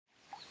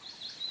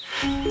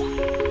Hi,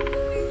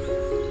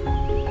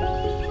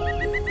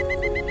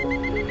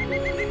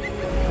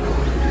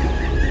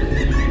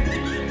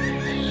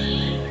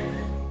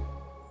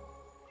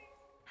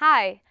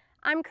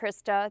 I'm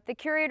Krista, the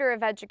Curator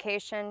of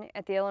Education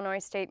at the Illinois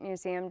State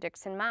Museum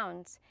Dixon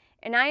Mounds,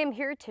 and I am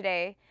here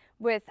today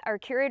with our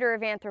Curator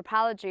of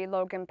Anthropology,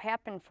 Logan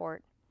Pappenfort.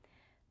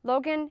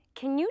 Logan,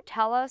 can you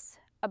tell us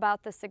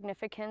about the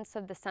significance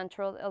of the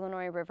Central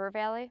Illinois River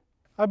Valley?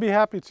 I'd be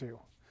happy to.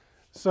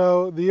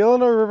 So the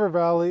Illinois River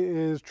Valley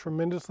is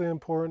tremendously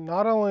important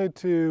not only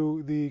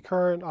to the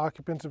current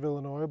occupants of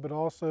Illinois, but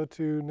also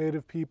to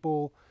Native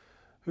people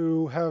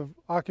who have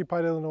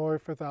occupied Illinois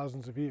for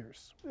thousands of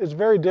years. It's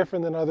very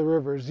different than other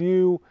rivers.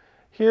 You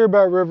hear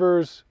about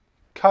rivers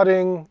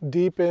cutting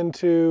deep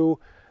into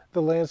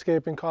the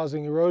landscape and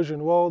causing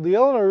erosion. Well, the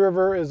Illinois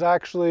River is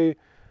actually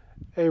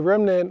a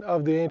remnant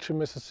of the ancient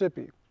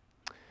Mississippi.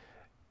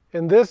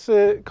 And this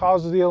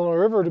causes the Illinois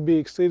River to be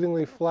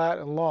exceedingly flat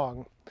and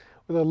long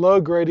with a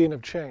low gradient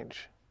of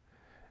change.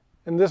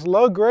 And this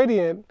low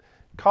gradient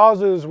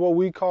causes what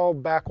we call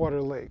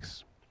backwater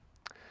lakes.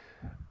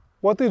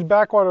 What these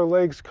backwater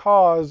lakes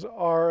cause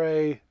are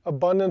an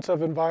abundance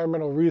of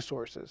environmental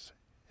resources.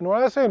 And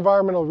when I say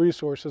environmental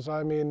resources,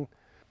 I mean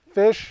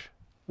fish,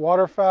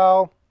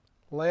 waterfowl,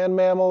 land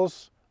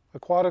mammals,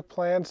 aquatic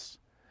plants,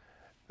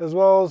 as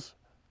well as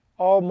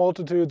all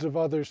multitudes of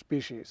other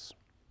species.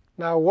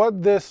 Now,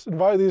 what these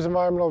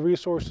environmental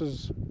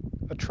resources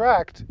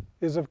attract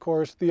is, of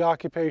course, the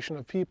occupation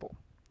of people.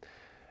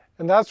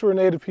 And that's where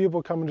Native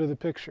people come into the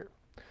picture,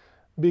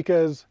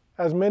 because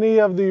as many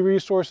of the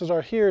resources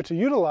are here to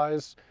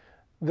utilize,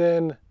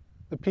 then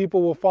the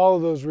people will follow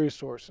those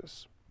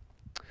resources.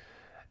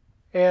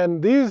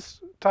 And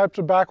these types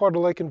of backwater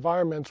lake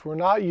environments were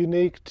not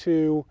unique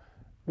to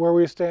where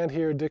we stand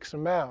here at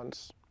Dixon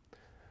Mounds,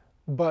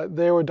 but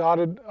they were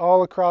dotted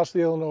all across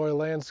the Illinois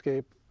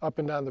landscape up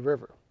and down the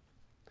river.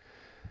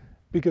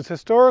 Because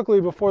historically,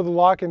 before the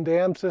lock and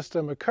dam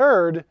system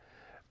occurred,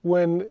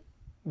 when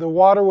the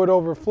water would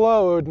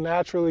overflow, it would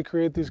naturally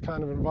create these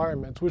kind of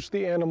environments, which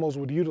the animals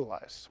would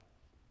utilize.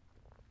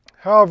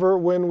 However,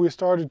 when we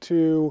started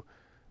to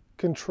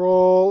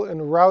control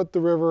and route the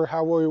river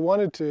how we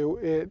wanted to,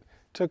 it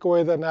took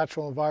away that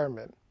natural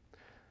environment.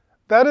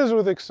 That is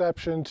with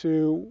exception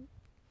to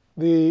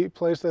the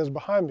place that is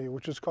behind me,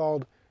 which is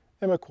called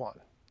Emiquon.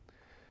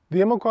 The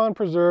Emiquon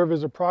Preserve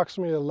is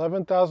approximately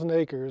 11,000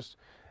 acres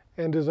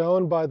and is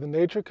owned by the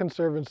Nature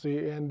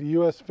Conservancy and the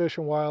U.S. Fish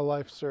and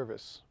Wildlife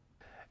Service.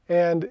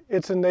 And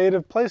it's a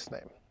native place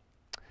name.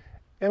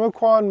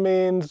 Emiquon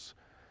means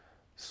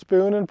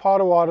spoon in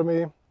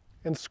Potawatomi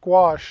and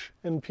squash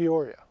in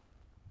Peoria.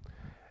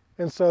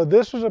 And so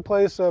this was a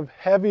place of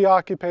heavy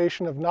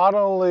occupation of not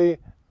only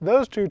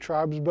those two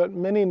tribes, but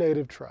many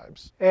native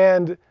tribes.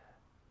 And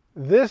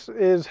this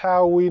is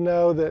how we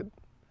know that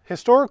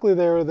historically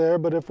they were there,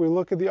 but if we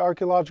look at the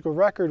archaeological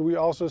record, we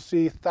also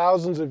see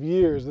thousands of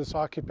years this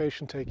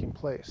occupation taking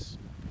place.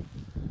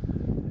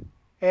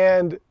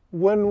 And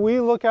when we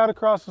look out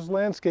across this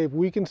landscape,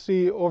 we can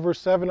see over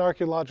 7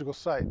 archaeological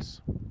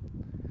sites.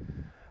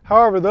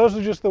 However, those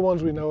are just the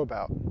ones we know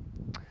about.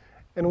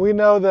 And we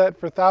know that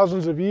for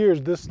thousands of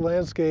years, this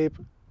landscape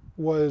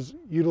was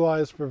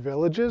utilized for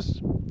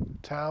villages,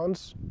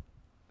 towns,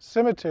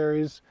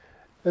 cemeteries,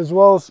 as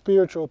well as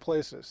spiritual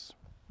places.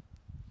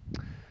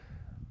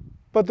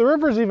 But the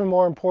river is even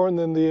more important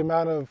than the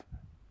amount of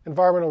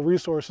environmental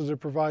resources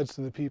it provides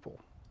to the people.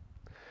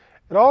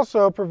 It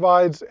also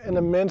provides an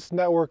immense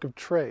network of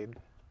trade.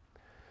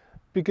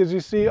 Because you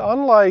see,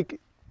 unlike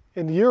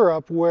in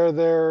Europe where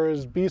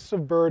there's beasts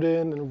of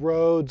burden and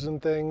roads and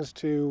things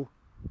to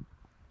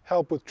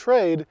help with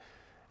trade,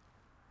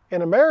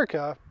 in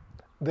America,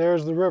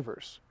 there's the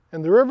rivers.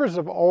 And the rivers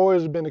have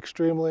always been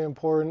extremely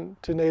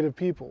important to Native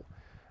people.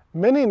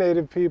 Many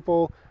Native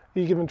people,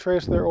 you can even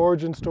trace their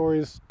origin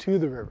stories to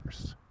the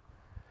rivers.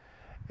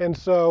 And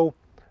so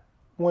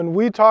when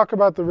we talk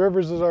about the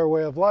rivers as our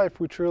way of life,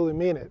 we truly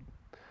mean it.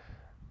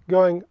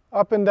 Going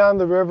up and down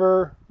the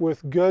river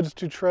with goods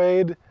to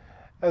trade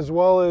as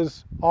well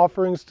as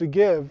offerings to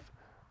give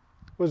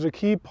was a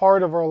key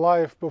part of our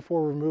life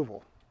before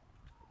removal.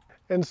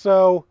 And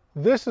so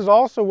this is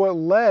also what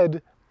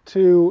led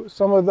to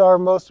some of our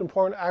most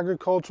important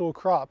agricultural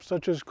crops,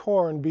 such as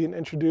corn, being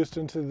introduced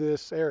into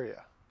this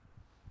area.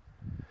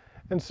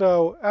 And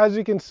so, as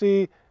you can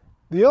see,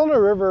 the Illinois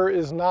River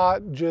is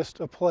not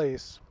just a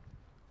place,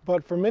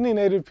 but for many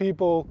Native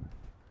people,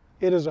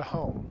 it is a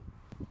home.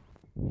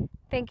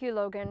 Thank you,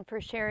 Logan,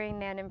 for sharing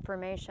that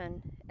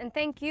information. And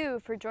thank you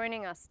for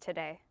joining us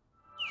today.